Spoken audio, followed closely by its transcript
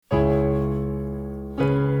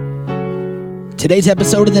Today's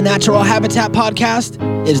episode of the Natural Habitat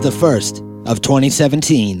Podcast is the first of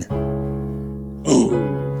 2017.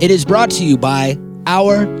 It is brought to you by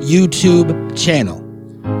our YouTube channel.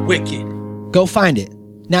 Wicked. Go find it.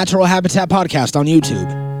 Natural Habitat Podcast on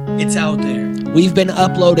YouTube. It's out there. We've been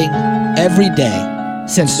uploading every day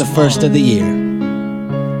since the first of the year.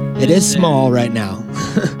 It is small right now,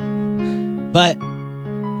 but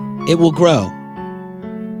it will grow.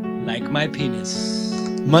 Like my penis.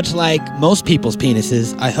 Much like most people's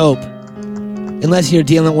penises, I hope. Unless you're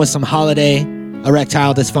dealing with some holiday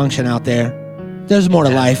erectile dysfunction out there, there's more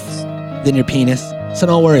to life than your penis, so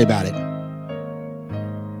don't worry about it.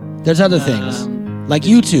 There's other things, like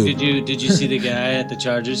YouTube. Did you see the guy at the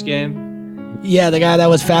Chargers game? Yeah, the guy that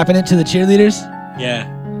was fapping it to the cheerleaders? Yeah.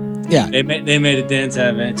 Yeah. They made a dance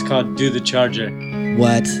out of it. It's called Do the Charger.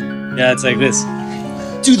 What? Yeah, it's like this.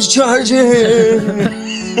 Do the Charger!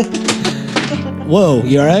 Whoa,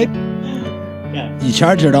 you alright? Yeah. You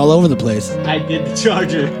charger it all over the place. I did the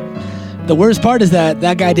Charger. The worst part is that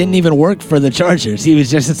guy didn't even work for the Chargers. He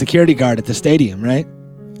was just a security guard at the stadium, right?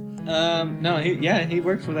 No, he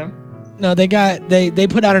worked for them. No, they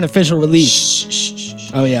put out an official release.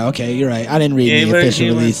 Shh. Oh yeah, okay, you're right. I didn't read the official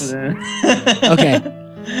release. Okay.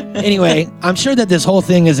 Anyway, I'm sure that this whole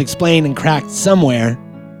thing is explained and cracked somewhere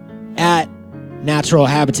at Natural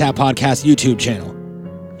Habitat Podcast YouTube channel.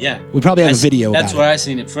 Yeah. We probably have a video about That's where I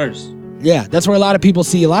seen it first. Yeah, that's where a lot of people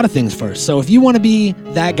see a lot of things first. So if you want to be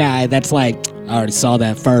that guy that's like, I already saw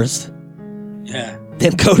that first, Yeah.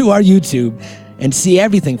 then go to our YouTube and see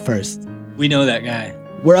everything first. We know that guy.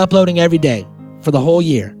 We're uploading every day for the whole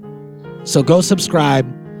year. So go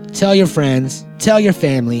subscribe, tell your friends, tell your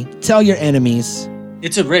family, tell your enemies.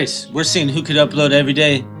 It's a race. We're seeing who could upload every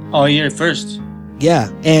day all year first.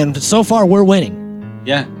 Yeah, and so far we're winning.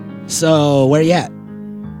 Yeah. So where you at?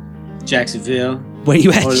 Jacksonville. Where you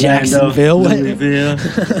at, Orlando, Jacksonville? What? Louisville.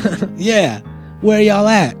 Yeah, where y'all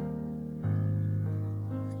at?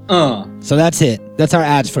 So that's it. That's our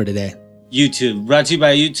ads for today. YouTube. Brought to you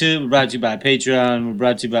by YouTube. Brought to you by Patreon. We're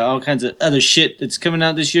brought to you by all kinds of other shit that's coming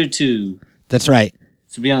out this year too. That's right.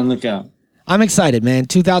 So be on the lookout. I'm excited, man.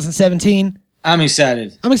 2017. I'm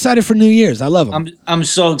excited. I'm excited for New Year's. I love them. I'm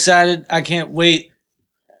so excited. I can't wait.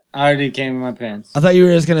 I already came in my pants. I thought you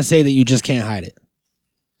were just gonna say that you just can't hide it.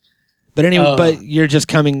 But anyway, but you're just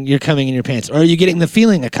coming. You're coming in your pants, or are you getting the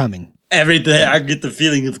feeling of coming? Every day I get the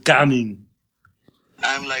feeling of coming.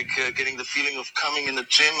 I'm like getting the feeling of coming in the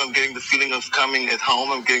gym. I'm getting the feeling of coming at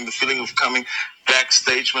home. I'm getting the feeling of coming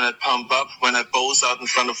backstage when I pump up, when I pose out in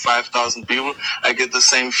front of 5,000 people. I get the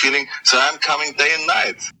same feeling. So I'm coming day and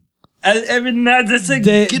night. Every night I say,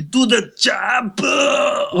 get to the job.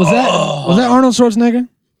 Was that Arnold Schwarzenegger?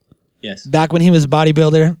 Yes. Back when he was a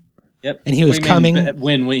bodybuilder? Yep. And he was coming?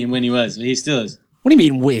 When he was. He still is. What do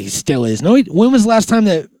you mean he still is? No, when was the last time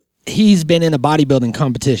that he's been in a bodybuilding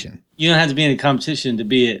competition? You don't have to be in a competition to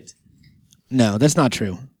be it. No, that's not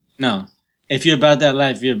true. No. If you're about that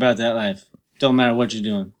life, you're about that life. Don't matter what you're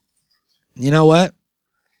doing. You know what?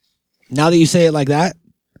 Now that you say it like that,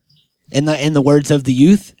 in the words of the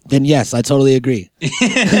youth, then yes, I totally agree.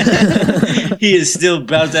 He is still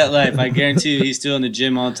about that life. I guarantee you he's still in the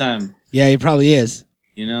gym all the time. Yeah, he probably is.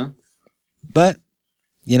 You know? But,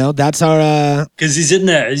 that's our... Because he's in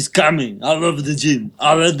there. He's coming. I love the gym.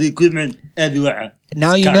 I love the equipment everywhere.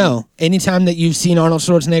 Now you know. Anytime that you've seen Arnold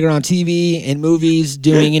Schwarzenegger on TV, in movies,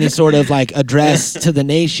 doing any sort of like address to the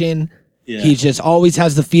nation, he just always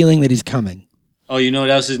has the feeling that he's coming. Oh, you know what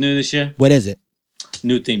else is new this year? What is it?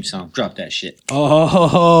 New theme song. Drop that shit.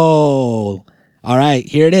 Oh, all right.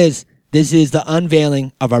 Here it is. This is the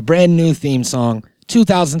unveiling of our brand new theme song,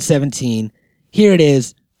 2017. Here it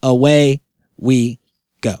is. Away we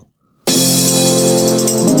go.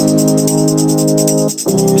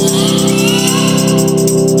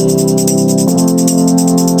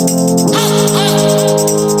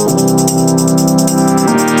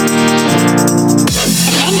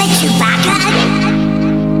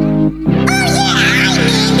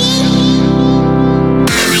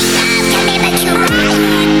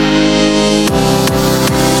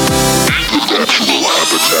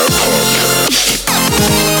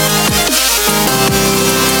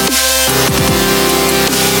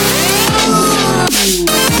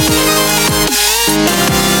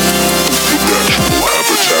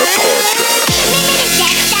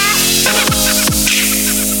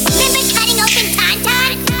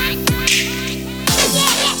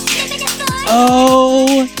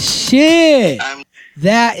 Oh, shit.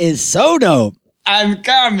 That is so dope. I'm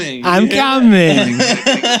coming. I'm coming. In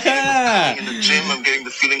the gym, I'm getting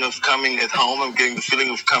the feeling of coming at home. I'm getting the feeling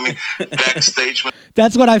of coming backstage.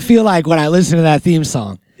 That's what I feel like when I listen to that theme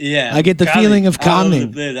song. Yeah. I get the feeling of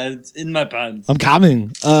coming. That's in my pants. I'm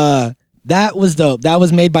coming. That was dope. That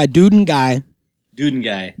was made by Dude and Guy. Dude and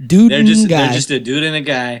guy. Dude and Guy. They're just a dude and a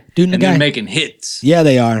guy. Dude and a guy. They're making hits. Yeah,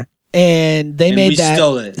 they are. And they made we that.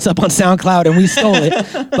 stole it. It's up on SoundCloud, and we stole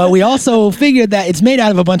it. But we also figured that it's made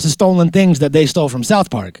out of a bunch of stolen things that they stole from South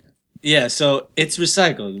Park. Yeah, so it's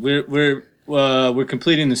recycled. We're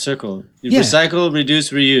completing the circle. You Yeah. recycle, reduce,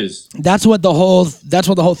 reuse. That's what the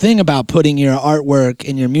whole thing about putting your artwork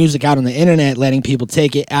and your music out on the internet, letting people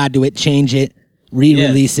take it, add to it, change it,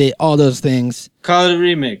 re-release it, all those things. Call it a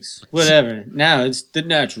remix. Whatever. Now it's the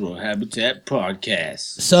Natural Habitat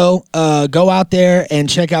Podcast. So go out there and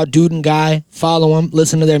check out Dude and Guy. Follow them.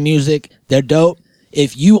 Listen to their music. They're dope.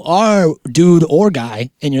 If you are Dude or Guy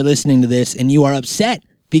and you're listening to this and you are upset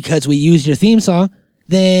because we used your theme song,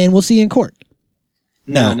 then we'll see you in court.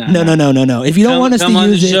 No. If you don't want us to come on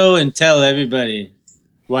use the it, show and tell everybody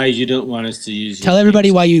why you don't want us to use. tell everybody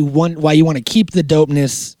why you want to keep the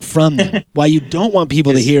dopeness from them. Why you don't want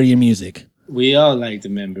people to hear your music. We all like the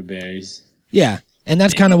member berries. Yeah, and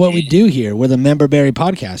that's kind of what we do here. We're the Member Berry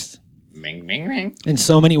Podcast Ring, ring, ring. in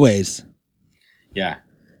so many ways. Yeah.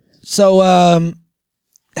 So,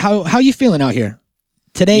 how you feeling out here?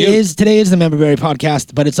 Today is the Member Berry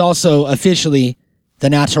Podcast, but it's also officially the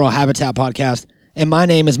Natural Habitat Podcast. And my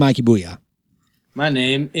name is Mikey Booyah. My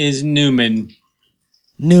name is Newman.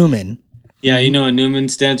 Newman. Yeah, you know what Newman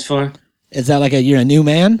stands for? Is that like you're a new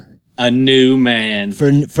man? A new man.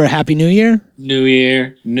 For Happy New Year? New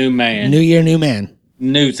year, new man. New year, new man.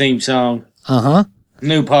 New theme song. Uh-huh.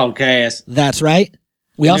 New podcast. That's right.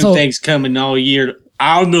 We New also things coming all year.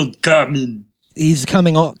 I'll know coming. he's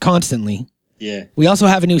coming constantly. Yeah. We also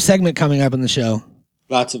have a new segment coming up in the show.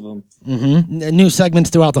 Lots of them. Mm-hmm. New segments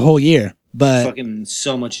throughout the whole year. But Fucking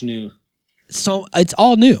so much new. so it's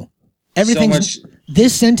all new. Everything's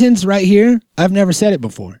this sentence right here, I've never said it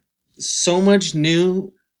before. So much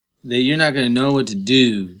new that you're not going to know what to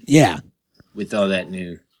do Yeah. with all that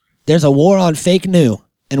new. There's a war on fake new,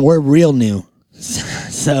 and we're real new.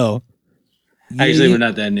 So Actually, we're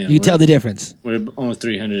not that new. You tell the difference. We're almost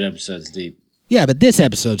 300 episodes deep. Yeah, but this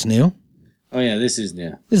episode's new. Oh, yeah, this is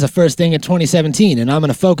new. This is the first thing in 2017, and I'm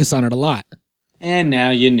going to focus on it a lot. And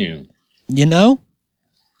now you knew. You know?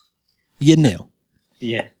 You knew.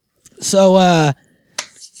 Yeah. So,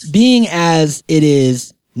 being as it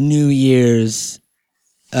is New Year's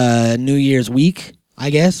week, I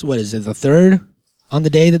guess, what is it, the 3rd on the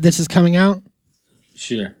day that this is coming out?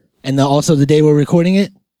 Sure. And also the day we're recording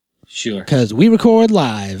it? Sure. Because we record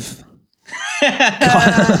live.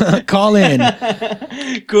 Call in.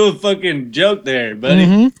 Cool fucking joke there, buddy.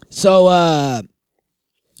 Mm-hmm. So,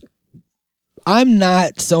 I'm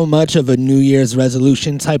not so much of a New Year's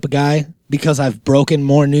resolution type of guy because I've broken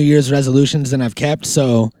more New Year's resolutions than I've kept.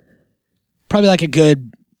 So, probably like a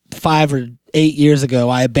good 5 or 8 years ago,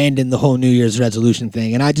 I abandoned the whole New Year's resolution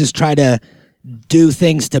thing. And I just try to do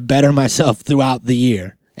things to better myself throughout the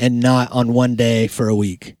year and not on one day for a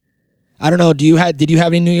week. I don't know. Did you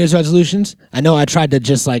have any New Year's resolutions? I know I tried to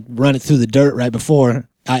just like run it through the dirt right before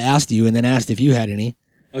I asked you and then asked if you had any.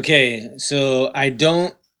 Okay, so I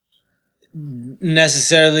don't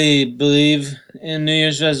necessarily believe in New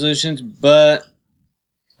Year's resolutions, but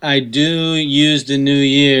I do use the new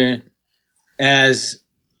year as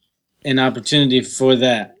an opportunity for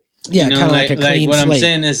that. Yeah, kind of like a clean what slate. I'm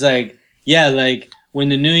saying is like, yeah, like when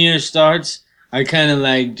the new year starts, I kind of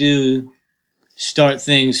like do start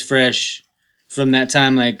things fresh from that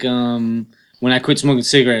time. Like when I quit smoking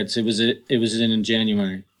cigarettes, it was in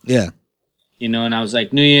January. Yeah. You know, and I was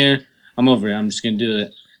like, New Year, I'm over it. I'm just gonna do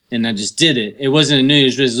it, and I just did it. It wasn't a New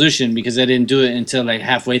Year's resolution because I didn't do it until like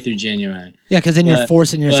halfway through January. Yeah, because then you're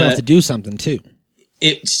forcing yourself to do something too.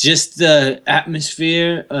 It's just the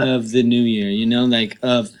atmosphere of the new year, you know, like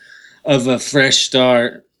of a fresh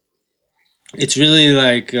start. It's really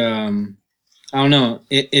like I don't know.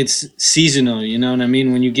 It's seasonal, you know what I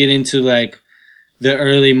mean? When you get into like the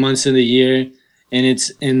early months of the year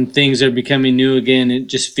and things are becoming new again, it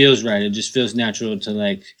just feels right. It just feels natural to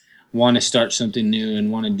like want to start something new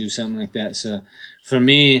and want to do something like that. So for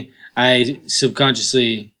me, I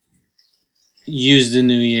subconsciously use the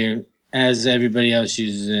new year as everybody else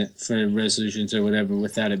uses it for resolutions or whatever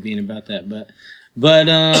without it being about that. But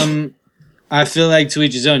I feel like to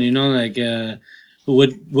each his own, you know, like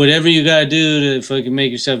whatever you gotta do to fucking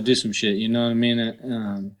make yourself do some shit, you know what I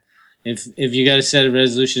mean? If you gotta set a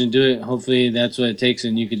resolution to do it, hopefully that's what it takes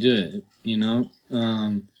and you could do it, you know?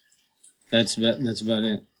 That's about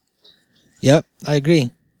it. Yep, I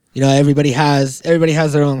agree. You know, everybody has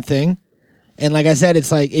their own thing. And like I said,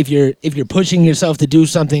 it's like if you're pushing yourself to do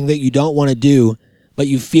something that you don't want to do, but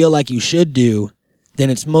you feel like you should do, then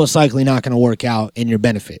it's most likely not going to work out in your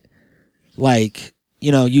benefit. Like,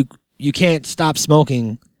 you know, you can't stop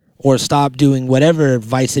smoking or stop doing whatever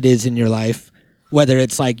vice it is in your life, whether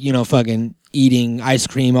it's like, you know, fucking eating ice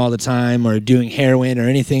cream all the time or doing heroin or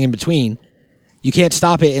anything in between. You can't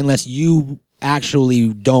stop it unless you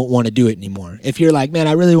actually don't want to do it anymore. If you're like, man,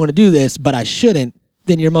 I really want to do this, but I shouldn't,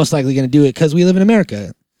 then you're most likely going to do it because we live in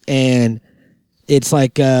America. And it's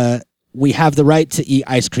like we have the right to eat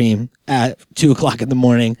ice cream at 2 o'clock in the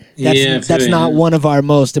morning. That's not one of our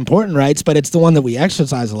most important rights, but it's the one that we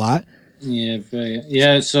exercise a lot.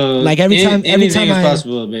 Yeah. So like anything is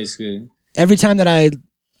possible, basically. Every time that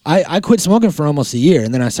I quit smoking for almost a year,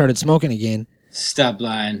 and then I started smoking again. Stop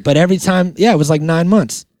lying. But every time, it was like 9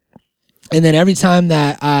 months. And then every time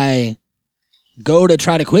that I go to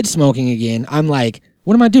try to quit smoking again, I'm like,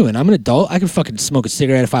 what am I doing? I'm an adult. I can fucking smoke a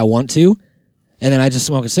cigarette if I want to. And then I just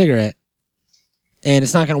smoke a cigarette. And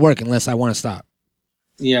it's not going to work unless I want to stop.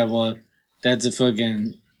 Yeah, well, that's a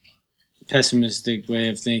fucking pessimistic way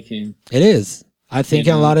of thinking. It is. I think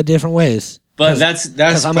in a lot of different ways. But that's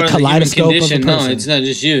I'm part a kaleidoscope of the human condition. of a person. No, it's not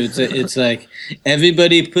just you. It's like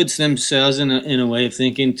everybody puts themselves in a way of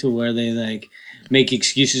thinking to where they like make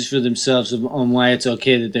excuses for themselves on why it's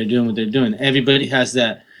okay that they're doing what they're doing. Everybody has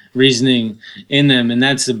that reasoning in them, and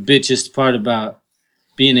that's the bitchest part about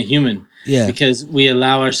being a human. Yeah. Because we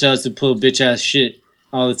allow ourselves to pull bitch ass shit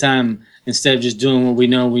all the time instead of just doing what we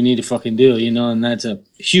know we need to fucking do, you know, and that's a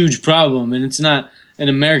huge problem. And it's not an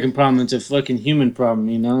American problem, it's a fucking human problem,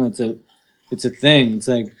 you know. It's a thing. It's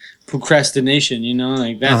like procrastination, you know,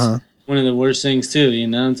 like that's one of the worst things too, you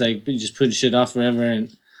know. It's like you just put shit off forever,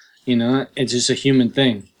 and you know, it's just a human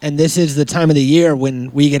thing. And this is the time of the year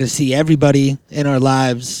when we get to see everybody in our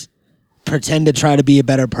lives pretend to try to be a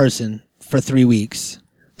better person for 3 weeks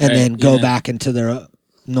and then go back into their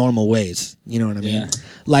normal ways. You know what I mean?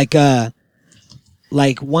 Yeah.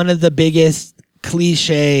 Like one of the biggest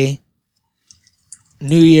cliche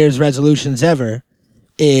New Year's resolutions ever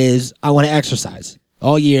is I want to exercise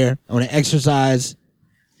all year. I want to exercise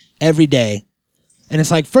every day. And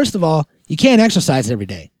it's like, first of all, you can't exercise every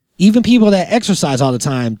day. Even people that exercise all the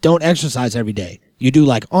time don't exercise every day. You do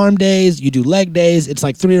like arm days, you do leg days. It's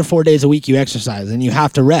like 3 or 4 days a week you exercise, and you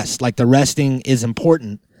have to rest. Like the resting is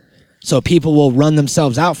important. So people will run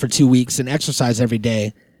themselves out for 2 weeks and exercise every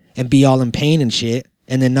day and be all in pain and shit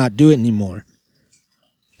and then not do it anymore.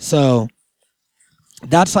 So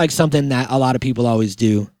that's like something that a lot of people always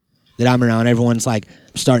do that I'm around. Everyone's like,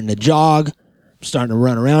 I'm starting to jog, I'm starting to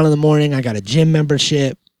run around in the morning, I got a gym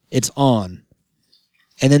membership, it's on.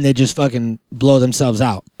 And then they just fucking blow themselves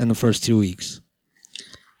out in the first 2 weeks.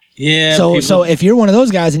 Yeah. So if you're one of those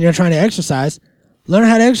guys and you're trying to exercise, learn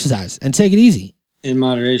how to exercise and take it easy. In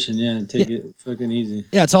moderation, yeah. Take it fucking easy.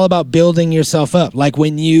 Yeah, it's all about building yourself up. Like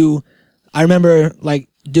I remember like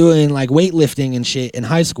doing like weightlifting and shit in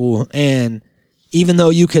high school, and even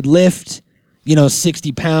though you could lift,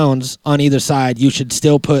 60 pounds on either side, you should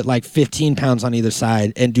still put like 15 pounds on either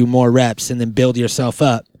side and do more reps and then build yourself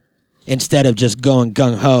up instead of just going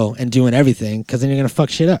gung-ho and doing everything, because then you're going to fuck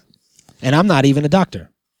shit up. And I'm not even a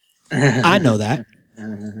doctor. I know that.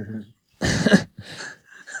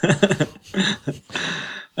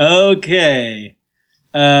 Okay.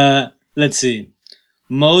 Let's see.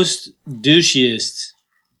 Most douchiest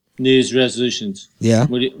New Year's resolutions. Yeah.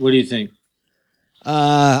 What do you think?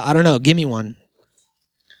 I don't know. Give me one.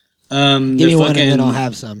 Give me one and then I'll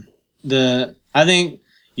have some. I think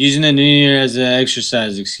using the New Year as an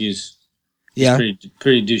exercise excuse. Yeah.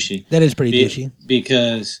 Pretty douchey. That is pretty douchey.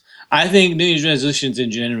 Because I think New Year's resolutions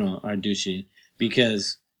in general are douchey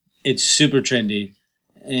because it's super trendy.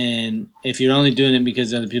 And if you're only doing it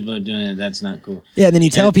because other people are doing it, that's not cool. Yeah, then you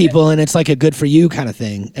tell people and it's like a good for you kind of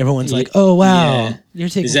thing. Everyone's like, oh, wow, you're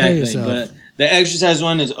taking care of yourself. But the exercise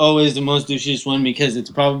one is always the most douchiest one because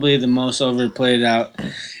it's probably the most overplayed out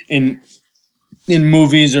in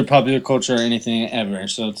movies or popular culture or anything ever.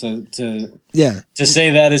 So to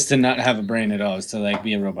say that is to not have a brain at all, is to like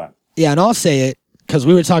be a robot. Yeah, and I'll say it because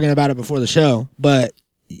we were talking about it before the show, but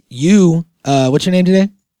you, what's your name today?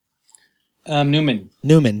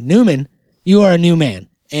 Newman, you are a new man.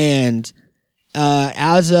 And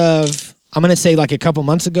as of, I'm going to say like a couple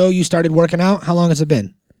months ago, you started working out. How long has it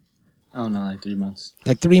been? I don't know, like 3 months.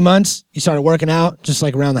 Like 3 months, you started working out, just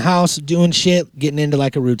like around the house, doing shit, getting into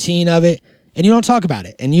like a routine of it. And you don't talk about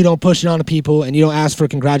it. And you don't push it on to people. And you don't ask for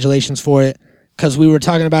congratulations for it. Because we were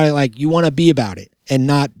talking about it like you want to be about it and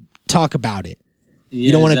not talk about it. Yeah,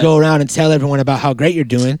 you don't want to go around and tell everyone about how great you're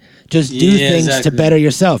doing. Just do things to better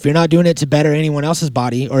yourself. You're not doing it to better anyone else's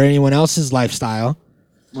body or anyone else's lifestyle.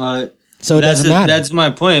 So it doesn't matter. That's my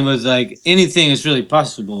point, was like anything is really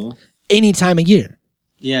possible. Any time of year.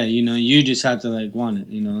 Yeah, you know, you just have to like want it.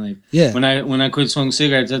 You know, like Yeah. when I quit smoking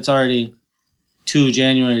cigarettes, that's already 2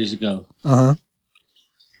 Januaries ago.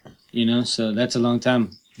 You know, so that's a long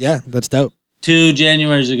time. Yeah, that's dope. 2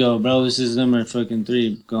 Januaries ago, bro. This is number fucking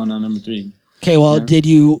 3, going on number 3. Okay, well, Yeah. did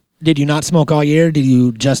you not smoke all year? Did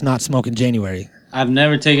you just not smoke in January? I've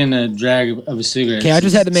never taken a drag of a cigarette. Okay, I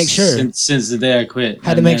just had to make sure. Since the day I quit.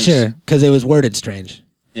 Had to make sure because it was worded strange.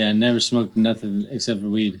 Yeah, I never smoked nothing except for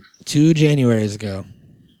weed. 2 Januaries ago.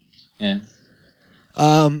 Yeah.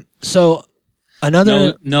 So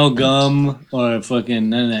another No gum or fucking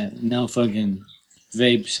none of that. No fucking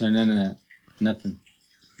vapes or none of that. Nothing.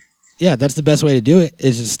 Yeah, that's the best way to do it.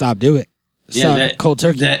 Is just stop doing it. Stop Yeah, cold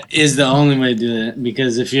turkey. That is the only way to do it,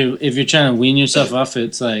 because if you're trying to wean yourself off it,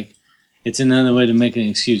 it's like it's another way to make an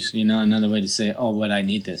excuse, you know, another way to say, oh, but I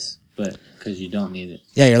need this, but because you don't need it.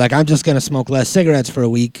 Yeah, you're like, I'm just gonna smoke less cigarettes for a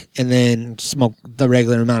week and then smoke the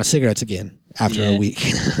regular amount of cigarettes again after a week.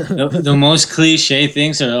 The most cliche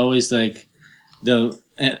things are always like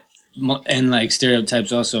and like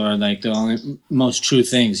stereotypes also are like the only most true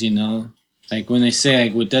things, you know, like when they say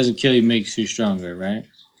like what doesn't kill you makes you stronger, right?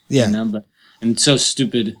 Yeah. You know, and it's so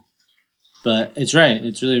stupid, but it's right.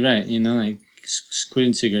 It's really right. You know, like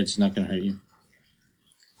quitting cigarettes is not gonna hurt you.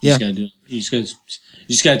 You Yeah. just gotta do it. You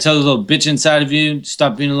just gotta tell the little bitch inside of you,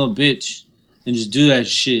 stop being a little bitch, and just do that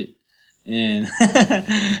shit. And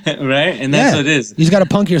right, and that's what it is. You just gotta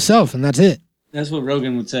punk yourself, and that's it. That's what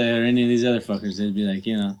Rogan would say, or any of these other fuckers. They'd be like,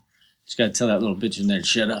 you know, just gotta tell that little bitch in there to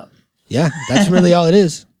shut up. Yeah, that's really all it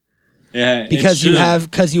is. Yeah, Because you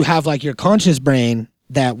have like your conscious brain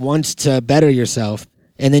that wants to better yourself,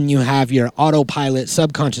 and then you have your autopilot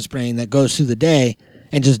subconscious brain that goes through the day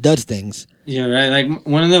and just does things. Yeah, right. Like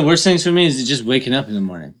one of the worst things for me is just waking up in the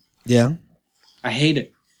morning. Yeah. I hate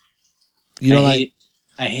it. You know, I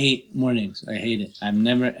hate mornings. I hate it. I've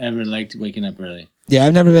never ever liked waking up early. Yeah,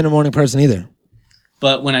 I've never been a morning person either.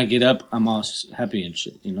 But when I get up, I'm all happy and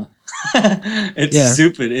shit, you know? It's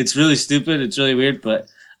stupid. It's really stupid. It's really weird, but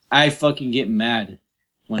I fucking get mad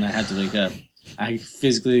when I have to wake up. I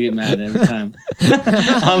physically get mad every time.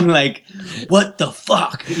 I'm like, what the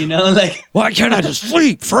fuck? You know, like, why can't I just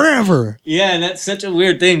sleep forever? Yeah, and that's such a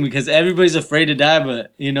weird thing because everybody's afraid to die,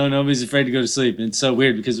 but, you know, nobody's afraid to go to sleep. And it's so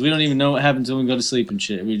weird because we don't even know what happens when we go to sleep and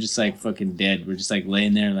shit. We're just like fucking dead. We're just like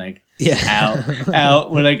laying there like out.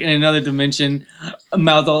 We're like in another dimension,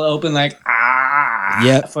 mouth all open like,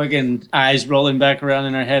 fucking eyes rolling back around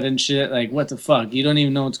in our head and shit. Like, what the fuck? You don't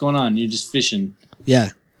even know what's going on. You're just fishing. Yeah,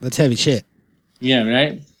 that's heavy shit. Yeah,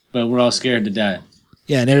 right? But we're all scared to die.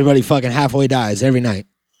 Yeah, and everybody fucking halfway dies every night.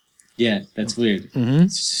 Yeah, that's weird. Mm-hmm.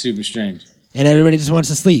 It's super strange. And everybody just wants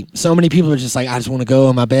to sleep. So many people are just like, I just want to go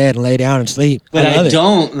in my bed and lay down and sleep. But I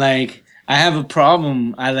don't. Like, I have a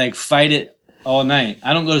problem. I, like, fight it all night.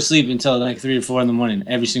 I don't go to sleep until, like, 3 or 4 in the morning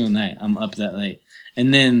every single night. I'm up that late.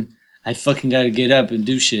 And then I fucking got to get up and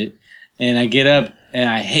do shit. And I get up and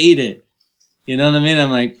I hate it. You know what I mean? I'm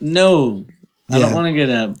like, no, I don't want to get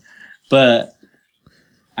up. But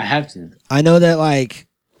I have to. I know that, like,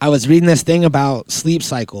 I was reading this thing about sleep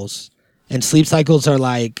cycles, and sleep cycles are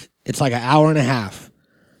like, it's like an hour and a half.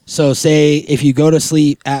 So say if you go to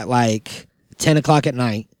sleep at like 10 o'clock at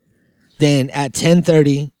night, then at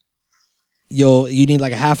 10:30, you need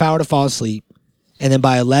like a half hour to fall asleep. And then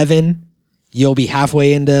by 11, you'll be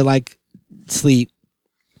halfway into like sleep.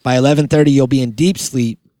 By 11:30, you'll be in deep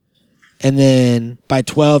sleep. And then by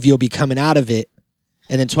 12, you'll be coming out of it.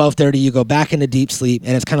 And then 12:30, you go back into deep sleep,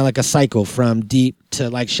 and it's kind of like a cycle from deep to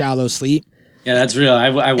like shallow sleep. Yeah, that's real. I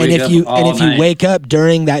wake up all night. And if you wake up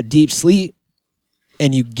during that deep sleep,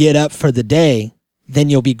 and you get up for the day, then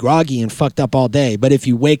you'll be groggy and fucked up all day. But if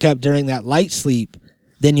you wake up during that light sleep,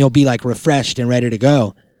 then you'll be like refreshed and ready to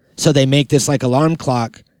go. So they make this like alarm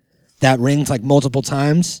clock that rings like multiple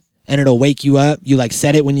times, and it'll wake you up. You like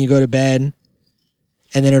set it when you go to bed.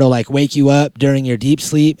 And then it'll like wake you up during your deep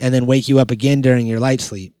sleep and then wake you up again during your light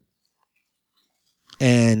sleep.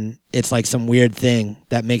 And it's like some weird thing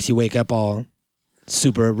that makes you wake up all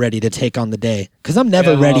super ready to take on the day. Because I'm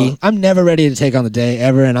never ready. I'm never ready to take on the day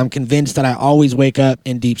ever. And I'm convinced that I always wake up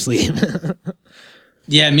in deep sleep.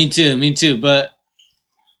 Yeah, me too. Me too. But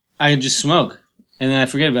I just smoke and then I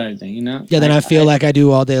forget about everything, you know? Yeah, then I feel like I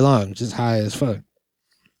do all day long, just high as fuck.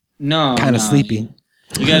 No. Kind of sleepy.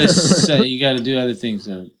 You gotta do other things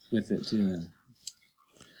with it too. Man.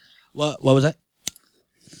 What was that?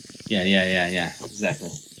 Yeah.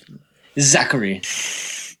 Zachary.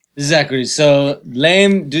 So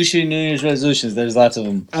lame, douchey New Year's resolutions. There's lots of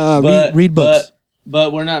them. Read books.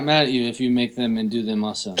 But we're not mad at you if you make them and do them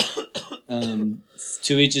also.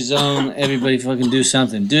 to each his own. Everybody fucking do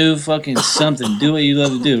something. Do fucking something. Do what you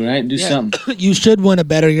love to do, right? Do something. You should want to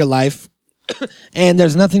better your life. And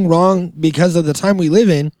there's nothing wrong because of the time we live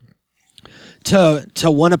in to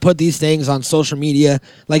want to put these things on social media.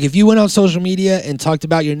 Like if you went on social media and talked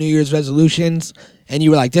about your New Year's resolutions and you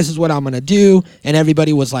were like, this is what I'm going to do. And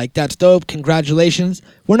everybody was like, that's dope. Congratulations.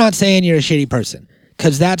 We're not saying you're a shitty person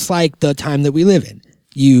because that's like the time that we live in.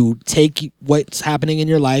 You take what's happening in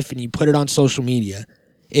your life and you put it on social media.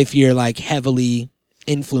 If you're like heavily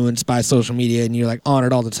influenced by social media and you're like on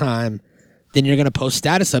it all the time, then you're going to post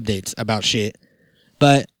status updates about shit.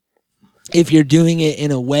 But if you're doing it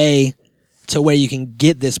in a way to where you can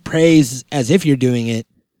get this praise as if you're doing it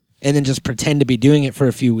and then just pretend to be doing it for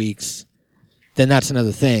a few weeks, then that's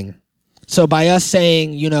another thing. So by us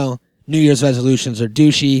saying, you know, New Year's resolutions are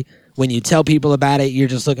douchey, when you tell people about it, you're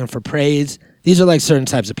just looking for praise. These are like certain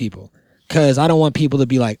types of people. Because I don't want people to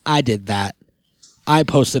be like, I did that. I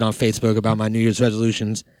posted on Facebook about my New Year's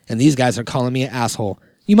resolutions, and these guys are calling me an asshole.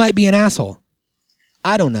 You might be an asshole.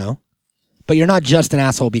 I don't know. But you're not just an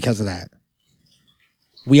asshole because of that.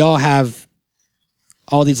 We all have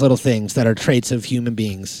all these little things that are traits of human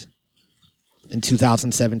beings in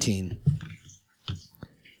 2017.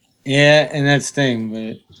 Yeah, and that's the thing,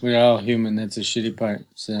 but we're all human. That's a shitty part.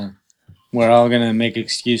 So we're all going to make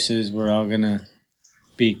excuses. We're all going to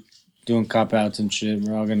be doing cop-outs and shit.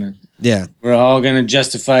 We're all going to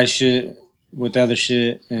justify shit with other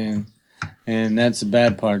shit. And that's the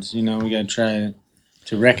bad parts. You know, we got to try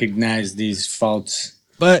to recognize these faults.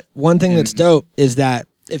 But one thing that's dope is that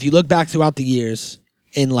if you look back throughout the years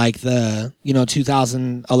in like the,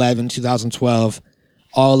 2011, 2012,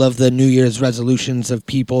 all of the New Year's resolutions of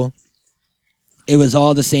people, it was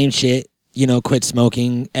all the same shit. Quit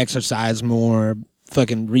smoking, exercise more,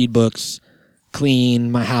 fucking read books,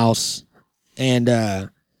 clean my house, and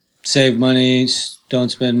save money, don't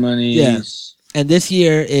spend money. Yeah. And this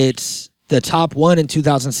year, it's the top one in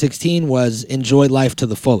 2016 was enjoy life to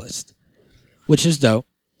the fullest, which is dope.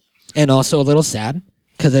 And also a little sad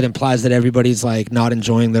because it implies that everybody's like not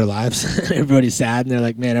enjoying their lives. Everybody's sad and they're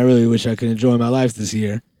like, man, I really wish I could enjoy my life this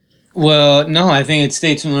year. Well, no, I think it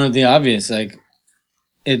states one of the obvious. Like,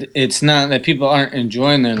 it's not that people aren't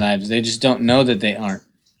enjoying their lives. They just don't know that they aren't.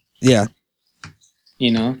 Yeah.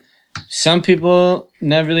 Some people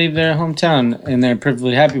never leave their hometown and they're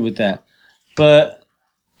perfectly happy with that. But,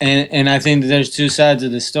 and I think that there's two sides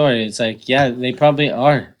of the story. It's like, yeah, they probably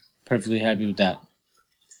are perfectly happy with that.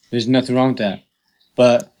 There's nothing wrong with that.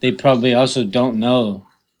 But they probably also don't know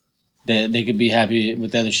that they could be happy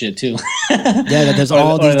with other shit too. Yeah, that there's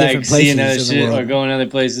all these different places seeing other in the shit world. or going other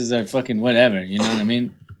places or fucking whatever. You know what I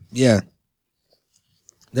mean? Yeah.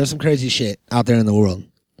 There's some crazy shit out there in the world.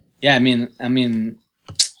 Yeah, I mean,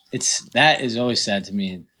 that is always sad to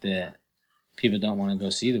me that people don't want to go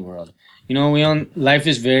see the world. Life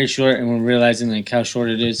is very short, and we're realizing like how short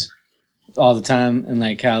it is all the time, and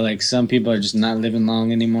like how like some people are just not living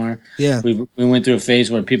long anymore. Yeah. We went through a phase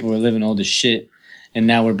where people were living old as shit, and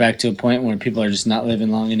now we're back to a point where people are just not living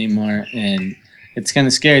long anymore, and it's kind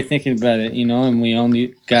of scary thinking about it, and we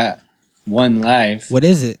only got one life. What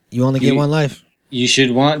is it? You only get one life. You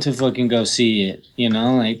should want to fucking go see it,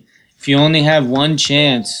 like if you only have one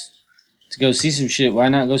chance to go see some shit, why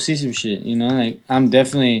not go see some shit? Like I'm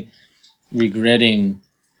definitely regretting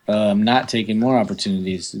not taking more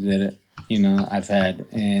opportunities that I've had,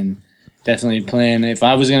 and definitely plan. If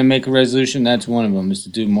I was gonna make a resolution, that's one of them, is to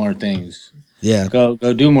do more things. Yeah. Go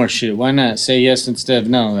do more shit. Why not say yes instead of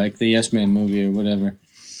no, like the Yes Man movie or whatever.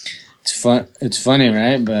 It's fun. It's funny,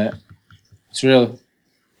 right? But it's real.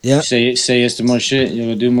 Yeah. Say yes to more shit.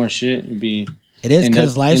 You'll do more shit. It is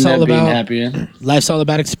because life's all being about happier. Life's all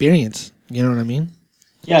about experience. You know what I mean?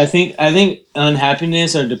 Yeah, I think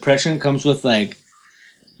unhappiness or depression comes with like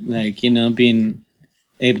being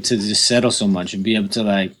able to just settle so much and be able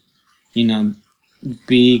to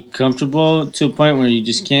be comfortable to a point where you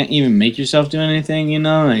just can't even make yourself do anything.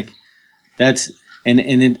 Like that's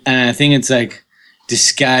and I think it's like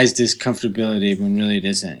disguised as comfortability when really it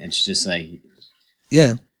isn't. It's just like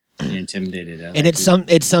you're intimidated. And it's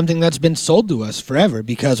something that's been sold to us forever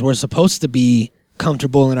because we're supposed to be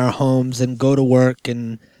comfortable in our homes and go to work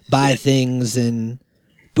and buy things and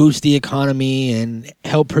boost the economy and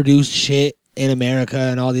help produce shit in America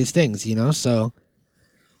and all these things, so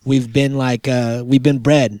we've been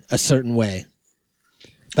bred a certain way.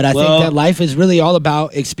 But I think that life is really all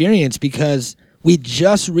about experience because we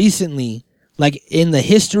just recently, like in the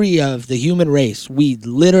history of the human race, we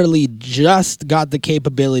literally just got the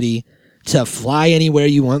capability to fly anywhere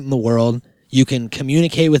you want in the world. You can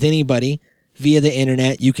communicate with anybody via the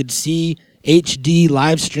internet. You could see HD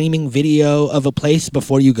live streaming video of a place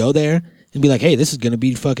before you go there and be like, hey, this is going to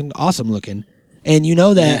be fucking awesome looking. And you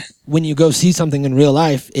know that when you go see something in real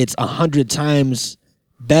life, it's 100 times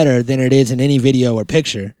better than it is in any video or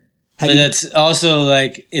picture. But that's also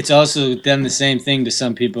like, it's also done the same thing to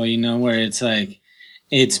some people, you know, where it's like,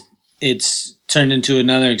 it's turned into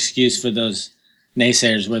another excuse for those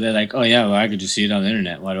naysayers where they're like, oh yeah, well I could just see it on the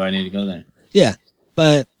internet. Why do I need to go there? Yeah.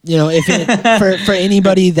 But, you know, if for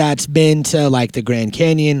anybody that's been to like the Grand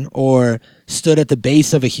Canyon or stood at the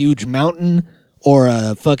base of a huge mountain or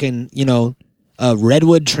a fucking, you know, a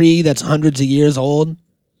redwood tree that's hundreds of years old,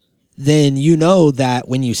 then you know that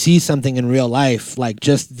when you see something in real life, like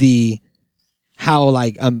just how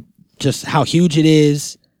huge it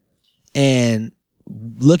is and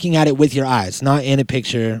looking at it with your eyes, not in a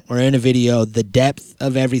picture or in a video, the depth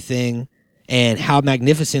of everything and how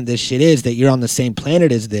magnificent this shit is, that you're on the same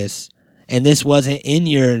planet as this, and this wasn't in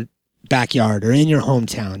your backyard or in your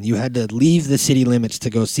hometown. You had to leave the city limits to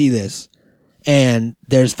go see this. And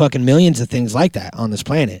there's fucking millions of things like that on this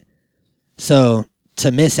planet. So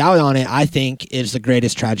to miss out on it, I think, is the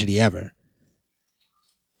greatest tragedy ever.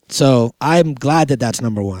 So I'm glad that that's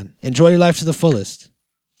number one. Enjoy your life to the fullest.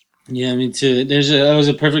 Yeah, me too. That was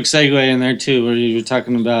a perfect segue in there too, where you were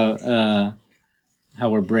talking about how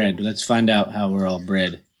we're bred. Let's find out how we're all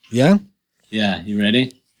bred. Yeah? Yeah, you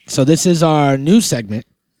ready? So this is our new segment.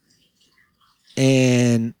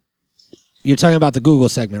 And you're talking about the Google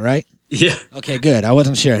segment, right? Yeah. Okay, good. I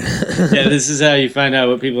wasn't sure. Yeah, this is how you find out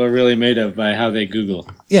what people are really made of, by how they Google.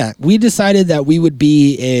 Yeah, we decided that we would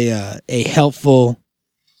be a helpful,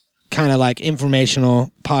 kind of like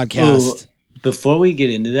informational podcast. Oh, before we get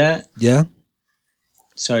into that, Yeah?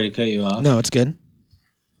 sorry to cut you off. No, it's good.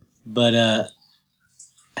 But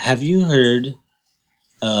have you heard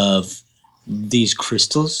of these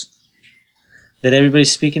crystals that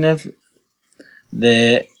everybody's speaking of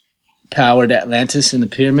that powered Atlantis and the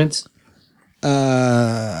pyramids?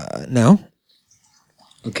 No.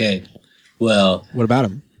 Okay, well, What about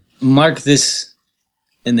them? mark this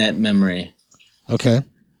in that memory. Okay.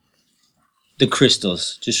 The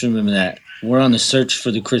crystals. Just remember that. We're on the search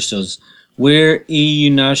for the crystals. We're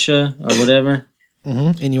Inuyasha or whatever.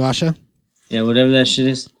 Mm-hmm. Inuyasha? Yeah, whatever that shit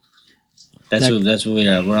is. That's That- what we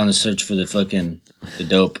are. We're on the search for the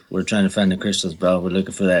dope. We're trying to find the crystals, bro. We're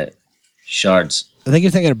looking for that shards. I think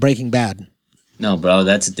you're thinking of Breaking Bad. No, bro,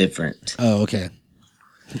 that's different. Oh, okay.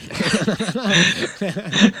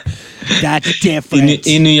 That's different.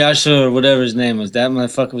 Inuyasha or whatever his name was, that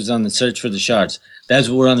motherfucker was on the search for the shards. That's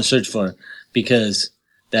what we're on the search for, because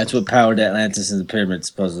that's what powered Atlantis and the pyramids,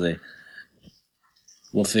 supposedly.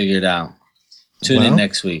 We'll figure it out. Tune in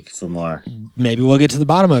next week for more. Maybe we'll get to the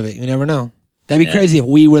bottom of it. You never know. That'd be Yeah. crazy if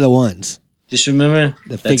we were the ones. Just remember,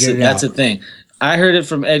 That that's figured it that's out. a thing. I heard it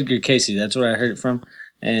from Edgar Casey. That's where I heard it from.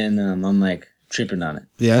 And I'm like tripping on it.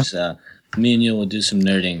 Yeah? So me and you will do some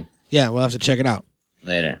nerding Yeah, we'll have to check it out.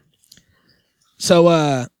 later. So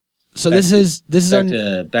this is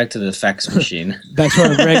Back to the fax machine. back to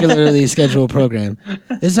our regularly scheduled program.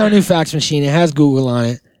 This is our new fax machine. It has Google on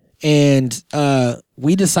it. And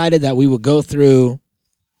we decided that we would go through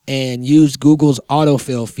and use Google's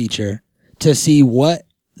autofill feature to see what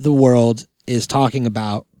the world is talking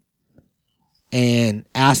about and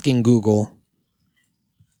asking Google,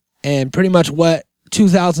 and pretty much what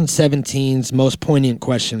 2017's most poignant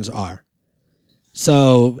questions are.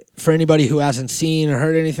 So for anybody who hasn't seen or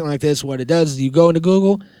heard anything like this, what it does is you go into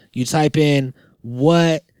Google, you type in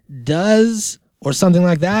what does or something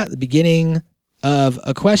like that at the beginning of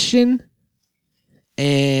a question,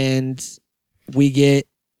 and we get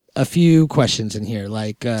a few questions in here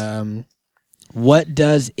like what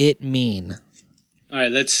does it mean? All right,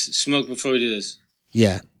 let's smoke before we do this.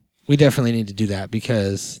 Yeah, we definitely need to do that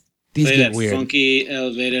because these Play get that weird. funky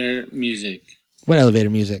elevator music. What elevator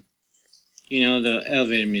music? You know, the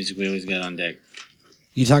elevator music we always got on deck.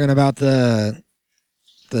 You talking about the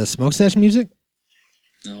smoke session music?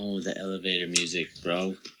 No, the elevator music,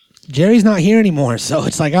 bro. Jerry's not here anymore, so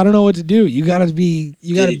it's like I don't know what to do. You gotta. Did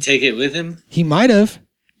he take it with him? He might have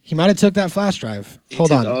took that flash drive. He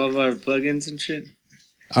Hold took on. all of our plugins and shit.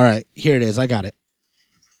 All right, here it is. I got it.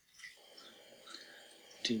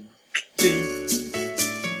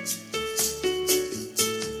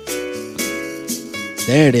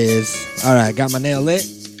 There it is. All right, got my nail lit.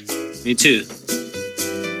 Me too.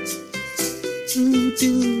 It's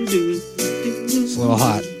a little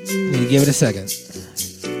hot. Need to give it a second.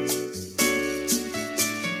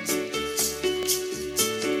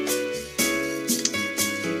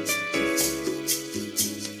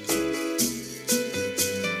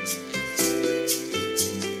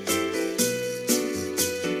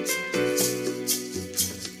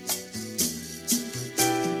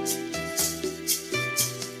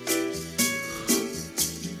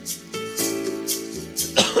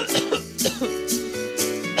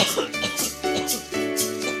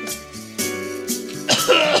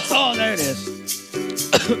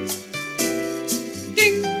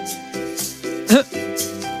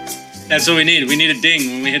 That's what we need. We need a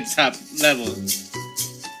ding when we hit the top level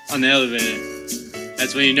on the elevator.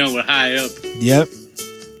 That's when you know we're high up. Yep.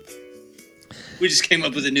 We just came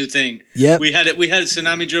up with a new thing. Yep. We had a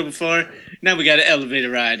tsunami drill before. Now we got an elevator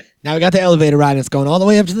ride. Now we got the elevator ride and it's going all the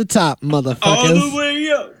way up to the top, motherfuckers. All the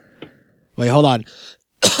way up. Wait, hold on.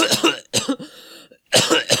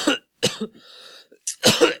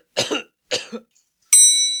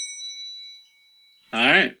 All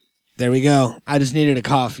right. There we go. I just needed a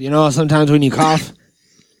cough. You know, sometimes when you cough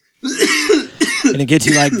and it gets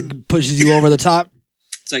you like, pushes you over the top.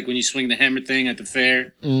 It's like when you swing the hammer thing at the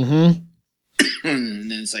fair. Mm-hmm. And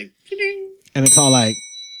then it's like, And it's all like,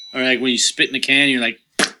 or like when you spit in a can, you're like,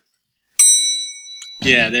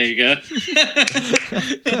 yeah, there you go.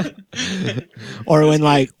 or in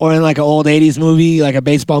like an old 80s movie, like a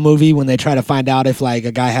baseball movie, when they try to find out if like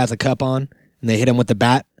a guy has a cup on and they hit him with the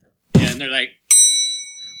bat. Yeah, and they're like,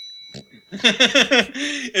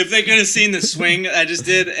 if they could have seen the swing I just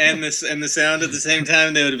did and the sound at the same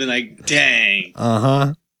time, they would have been like, dang.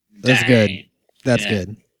 Uh-huh. That's dang. good. That's Yeah.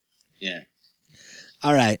 good. Yeah.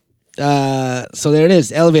 All right. So there it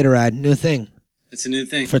is. Elevator ride. New thing It's a new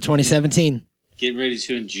thing. for 2017. Get ready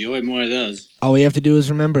to enjoy more of those. All we have to do is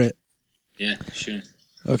remember it. Yeah, sure.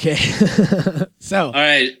 Okay. So All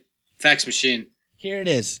right. Fax machine. here it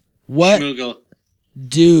is. What Schmoogle.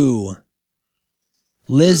 do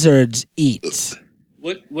lizards eat?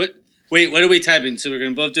 Wait, what are we typing? So we're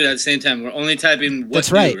going to both do it at the same time. We're only typing what That's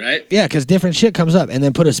do, right. right? Yeah, because different shit comes up, and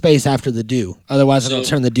then put a space after the do. Otherwise, it'll So,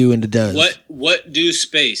 turn the do into does. What do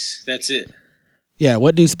space? That's it. Yeah,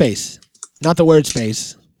 what do space? Not the word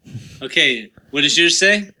space. Okay. What does yours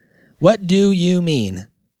say? What do you mean?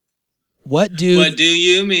 What do... What do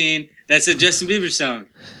you mean? That's a Justin Bieber song.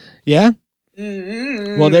 Yeah?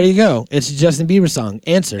 Mm-hmm. Well, there you go. It's a Justin Bieber song.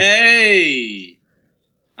 Answer. Hey!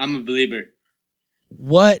 I'm a believer.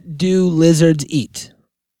 What do lizards eat?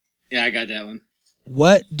 Yeah, I got that one.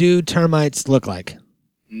 What do termites look like?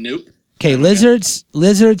 Nope. Okay, lizards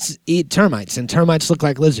eat termites, and termites look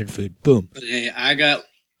like lizard food. Boom. Okay, I got.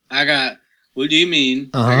 What do you mean?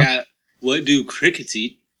 Uh-huh. I got. What do crickets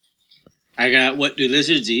eat? I got. What do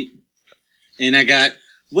lizards eat? And I got.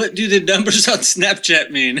 What do the numbers on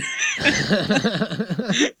Snapchat mean?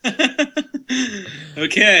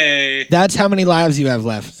 Okay. That's how many lives you have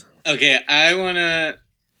left. Okay, I wanna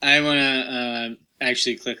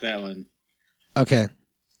actually click that one. Okay.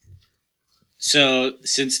 So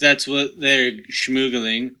since that's what they're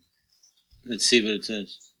schmoogling, let's see what it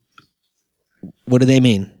says. What do they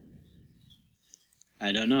mean?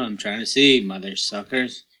 I don't know. I'm trying to see, mother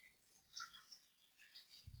suckers.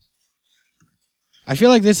 I feel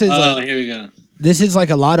like this is Here we go. this is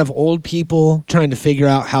like a lot of old people trying to figure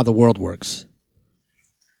out how the world works.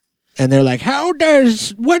 And they're like, what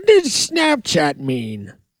does Snapchat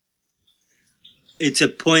mean? It's a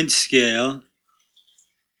point scale,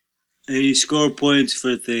 and you score points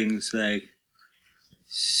for things like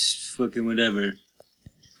fucking whatever.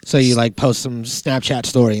 So you like post some Snapchat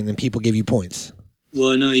story and then people give you points.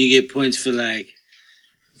 Well, no, you get points for like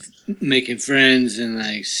making friends and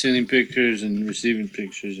like sending pictures and receiving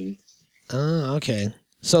pictures and. Oh, okay.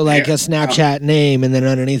 So like a Snapchat name, and then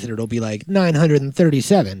underneath it, it'll be like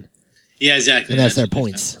 937. Yeah, exactly. And that's their what it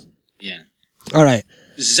points. is. Yeah. All right.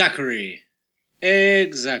 Zachary.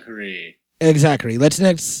 Egg Zachary. Exactly. Let's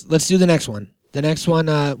do the next one. The next one,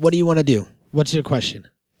 what do you want to do? What's your question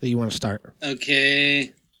that you want to start?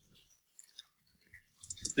 Okay.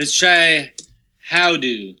 Let's try how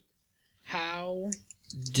do. How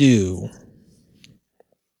do.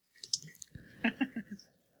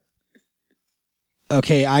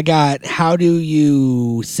 Okay, I got how do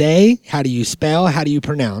you say, how do you spell, how do you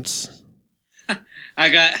pronounce? I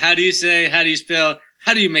got how do you say, how do you spell,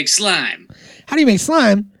 how do you make slime? How do you make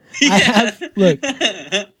slime? I have, look.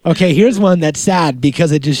 Okay, here's one that's sad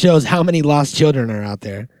because it just shows how many lost children are out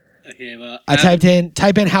there. Okay, well. I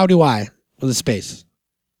type in how do I with a space.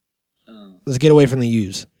 Oh. Let's get away from the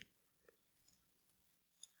U's.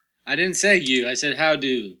 I didn't say you. I said how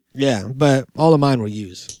do. Yeah, but all of mine were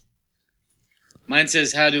U's. Mine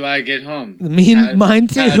says how do I get home? Mine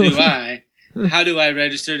too. How do I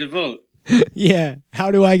register to vote? Yeah,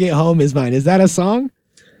 how do I get home is mine. Is that a song?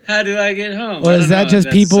 How do I get home? Or is that just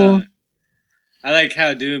people? I like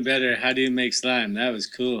how do better. How do you make slime? That was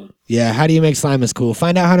cool. Yeah, how do you make slime is cool.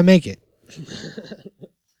 Find out how to make it.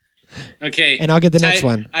 Okay. And I'll get the next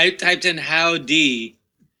one. I typed in how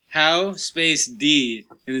space D,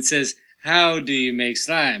 and it says, how do you make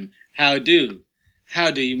slime? How do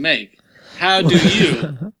you make? How do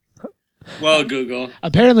you? Well, Google.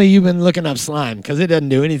 Apparently you've been looking up slime because it doesn't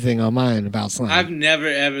do anything on mine about slime. I've never,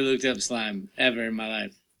 ever looked up slime, ever in my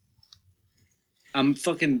life. I'm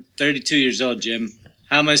fucking 32 years old, Jim.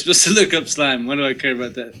 How am I supposed to look up slime? What do I care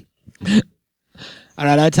about that? All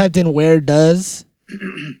right, I typed in where does,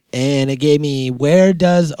 and it gave me where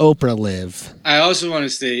does Oprah live? I also want to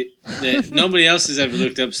state that nobody else has ever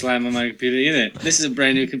looked up slime on my computer either. This is a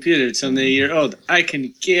brand new computer. It's only a year old. I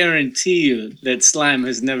can guarantee you that slime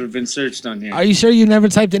has never been searched on here. Are you sure you never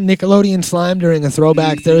typed in Nickelodeon slime during a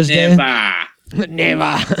Throwback Thursday? Never.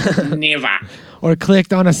 Never. Never. Or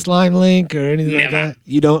clicked on a slime link or anything like Never. that?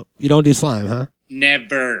 You don't do slime, huh?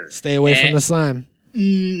 Never. Stay away from the slime.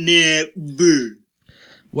 Never.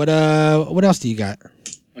 What else do you got?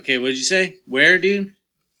 Okay, what did you say? Where, dude?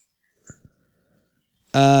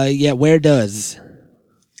 Yeah, where does?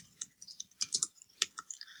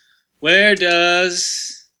 Where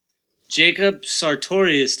does Jacob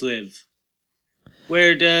Sartorius live?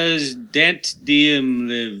 Where does Dant Diem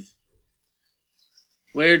live?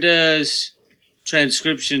 Where does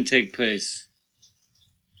transcription take place?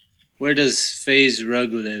 Where does Phase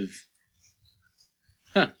Rug live?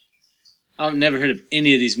 Huh. I've never heard of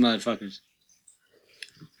any of these motherfuckers.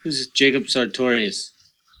 Who's Jacob Sartorius?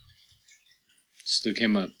 Just look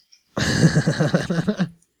him up.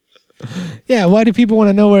 Yeah, why do people want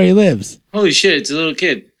to know where he lives? Holy shit, it's a little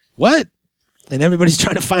kid. What? And everybody's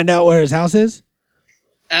trying to find out where his house is?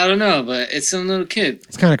 I don't know, but it's some little kid.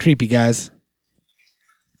 It's kind of creepy, guys.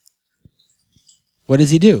 What does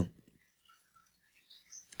he do?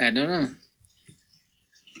 I don't know.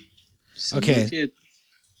 Some Okay. little kid.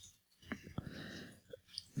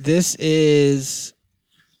 This is...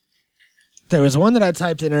 There was one that I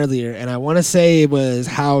typed in earlier, and I want to say it was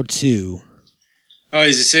how to. Oh,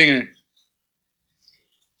 he's a singer.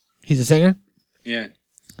 He's a singer? Yeah.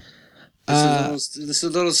 This is a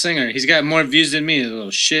little singer. He's got more views than me, the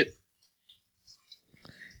little shit.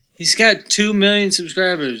 He's got 2 million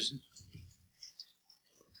subscribers.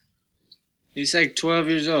 He's like 12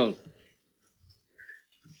 years old.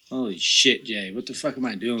 Holy shit, Jay. What the fuck am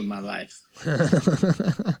I doing with my life?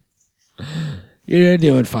 You're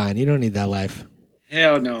doing fine. You don't need that life.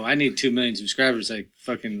 Hell no. I need 2 million subscribers like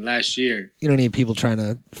fucking last year. You don't need people trying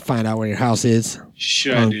to find out where your house is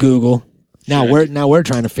Sure I on do. Google. Now Sure. we're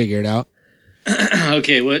trying to figure it out.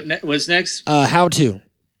 Okay, what's next? How to.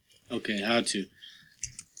 Okay, how to.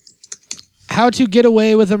 How to get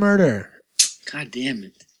away with a murder. God damn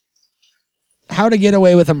it. How to get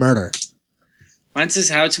away with a murder. Mine says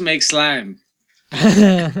how to make slime.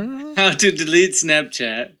 How How to delete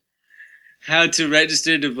Snapchat. How to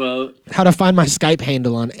register to vote. to find my Skype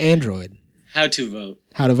handle on Android. How to vote.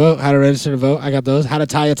 How to vote. How to register to vote. I got those. How to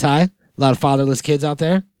tie a tie. A lot of fatherless kids out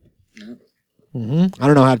there. No. I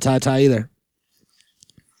don't know how to tie a tie either.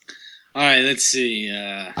 All right, let's see.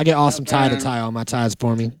 I get awesome tie to tie all my ties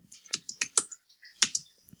for me.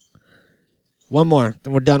 One more,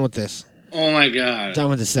 then we're done with this. Oh my god. Done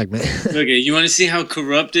with this segment. Okay, you want to see how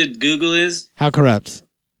corrupted Google is? How corrupt?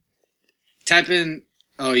 Type in.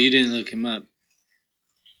 Oh, you didn't look him up.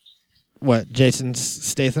 What, Jason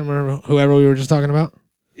Statham or whoever we were just talking about?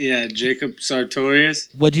 Yeah, Jacob Sartorius.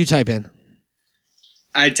 What'd you type in?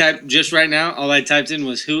 I typed just right now. All I typed in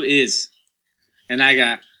was who is, and I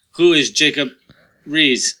got who is Jacob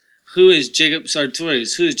Rees? Who is Jacob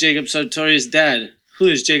Sartorius? Who is Jacob Sartorius' dad? Who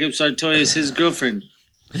is Jacob Sartorius' his girlfriend?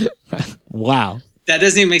 Wow. That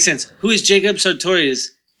doesn't even make sense. Who is Jacob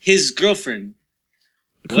Sartorius' his girlfriend?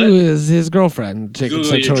 What? Who is his girlfriend, Jacob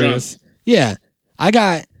Google, you're Sartorius? Yeah. I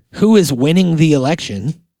got who is winning the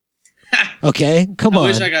election. Okay, come I on.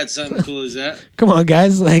 wish I got something cool as that. Come on,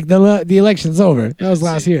 guys. Like, the election's over. That was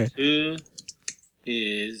last year. Who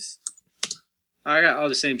is... I got all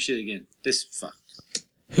the same shit again. This fucked.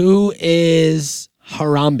 Who is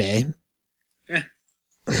Harambe?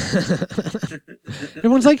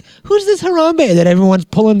 Everyone's like, who's this Harambe that everyone's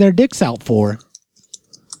pulling their dicks out for?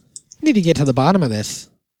 Need to get to the bottom of this.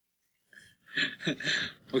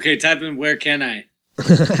 Okay, type in where can I?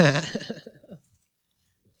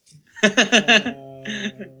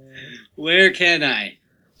 Where can I?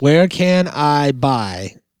 Where can I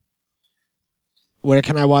buy? Where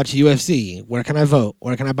can I watch UFC? Where can I vote?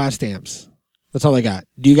 Where can I buy stamps? That's all I got.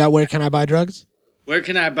 Do you got where can I buy drugs? Where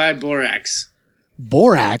can I buy borax?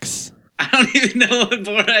 Borax? I don't even know what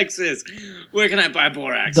borax is. Where can I buy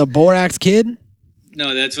borax? The Borax Kid?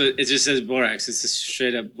 No, that's what it just says. Borax. It's just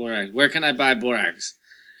straight up borax. Where can I buy borax?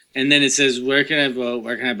 And then it says, where can I vote?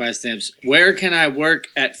 Where can I buy stamps? Where can I work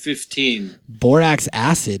at 15? Borax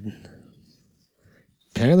acid.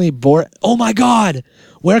 Apparently, oh my God!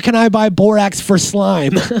 Where can I buy borax for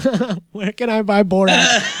slime? Where can I buy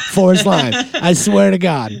borax for slime? I swear to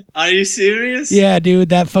God. Are you serious? Yeah, dude,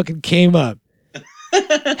 that fucking came up.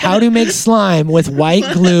 How to make slime with white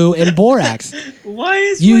glue and borax. Why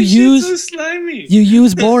is You my use- shit so slimy? You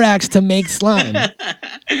use borax to make slime.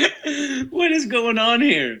 What is going on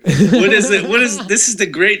here? What is it? What is this? Is the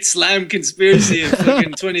great slime conspiracy of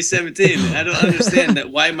fucking 2017? I don't understand that.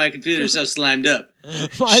 Why my computer is so slimed up?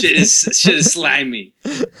 Shit is slimy.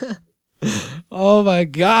 Oh my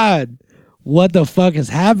god. What the fuck is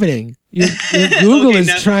happening? Your Google Okay, is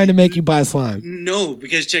now- trying to make you buy slime. No,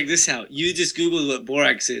 because check this out. You just Googled what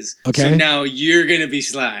borax is. Okay. So now you're gonna be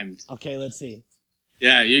slimed. Okay, let's see.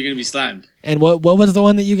 Yeah, you're gonna be slimed. And what was the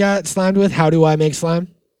one that you got slimed with? How do I make slime?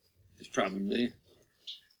 Probably.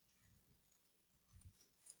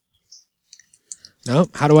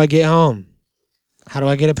 Nope. How do I get home? How do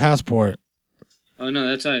I get a passport? Oh no,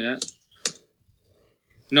 that's all I got.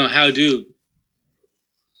 No, how do?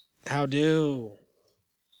 How do?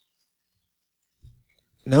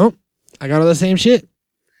 Nope. I got all the same shit.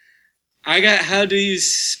 I got how do you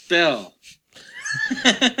spell?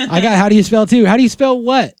 I got how do you spell too? How do you spell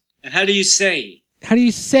what? How do you say? How do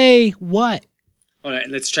you say what? All right,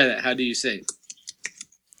 let's try that. How do you say?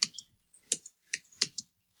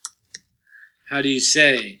 How do you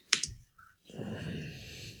say?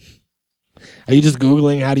 Are you just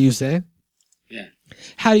Googling how do you say? Yeah.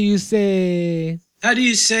 How do you say? How do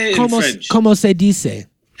you say in Como, French? como se dice?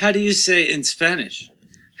 How do you say in Spanish?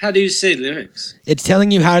 How do you say lyrics? It's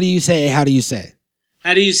telling you how do you say, how do you say?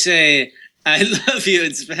 How do you say I love you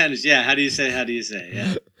in Spanish? Yeah, how do you say, how do you say?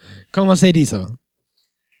 Yeah. Como se dice?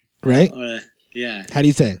 Right? Or, yeah. How do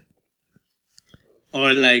you say?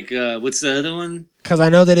 Or like, what's the other one? Because I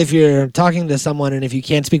know that if you're talking to someone and if you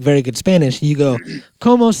can't speak very good Spanish, you go,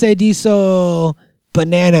 como se dice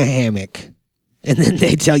banana hammock? And then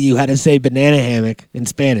they tell you how to say banana hammock in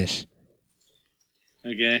Spanish.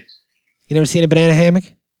 Okay. You never seen a banana hammock?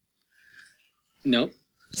 Nope.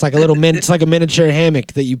 It's like a little it's like a miniature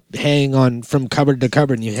hammock that you hang on from cupboard to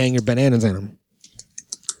cupboard and you hang your bananas in them.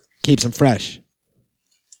 Keeps them fresh.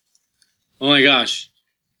 Oh my gosh.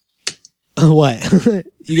 What?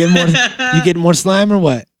 you get more slime or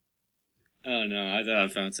what? Oh no, I thought I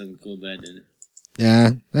found something cool, but I didn't.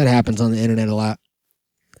 Yeah, that happens on the internet a lot.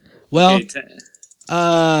 Well, Okay,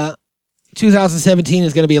 2017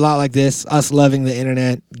 is going to be a lot like this. Us loving the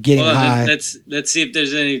internet, getting well, high. let's see if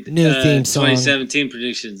there's any New theme song. 2017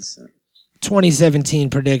 predictions. 2017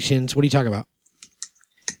 predictions. What are you talking about?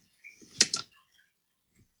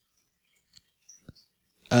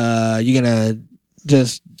 You gonna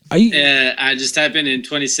just are you I just type in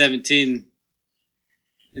 2017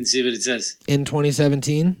 and see what it says. in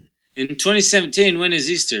 2017? In 2017, when is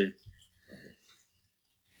Easter?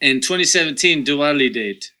 In 2017, Diwali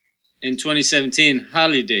date. In 2017,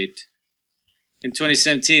 Holi date. In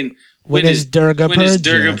 2017, When is Durga when is Puja?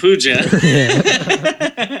 Durga Puja?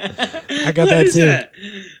 I got What that is too. that?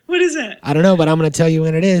 What is that? I don't know, but I'm going to tell you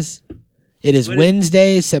when it is. It is What is-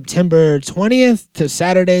 Wednesday, September 20th to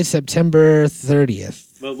Saturday, September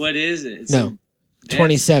 30th. But what is it? It's No, a dance.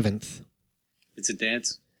 27th. It's a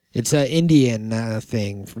dance. It's an Indian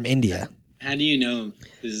thing from India. How do you know?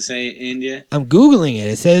 Does it say India? I'm Googling it.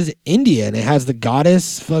 It says India, and it has the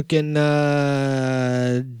goddess fucking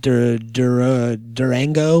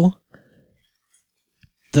Durango.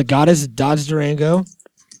 The goddess Dodge Durango.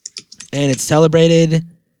 And it's celebrated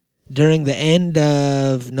during the end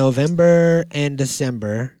of November and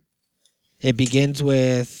December. It begins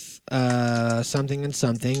with something and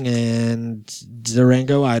something, and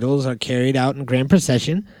Durango idols are carried out in grand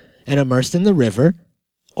procession and immersed in the river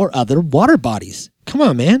or other water bodies. Come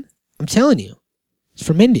on, man. I'm telling you. It's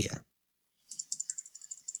from India.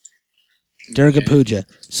 Durga Okay. Puja.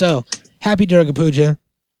 So, happy Durga Puja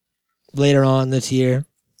later on this year.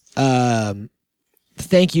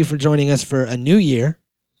 Thank you for joining us for a new year.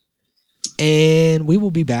 And we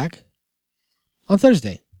will be back on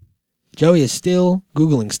Thursday. Joey is still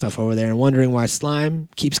Googling stuff over there and wondering why slime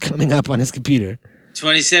keeps coming up on his computer.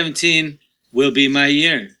 2017 will be my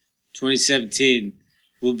year. 2017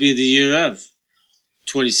 will be the year of.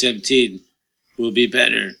 2017 will be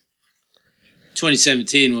better.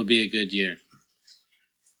 2017 will be a good year.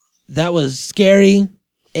 That was scary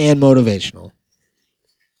and motivational.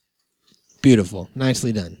 Beautiful.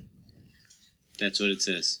 Nicely done. That's what it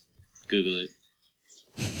says. Google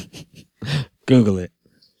it. Google it.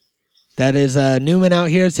 That is Newman out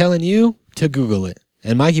here telling you to Google it.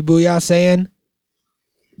 And Mikey Booyah saying,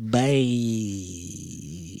 bye.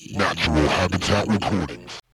 Natural Habitat Recordings.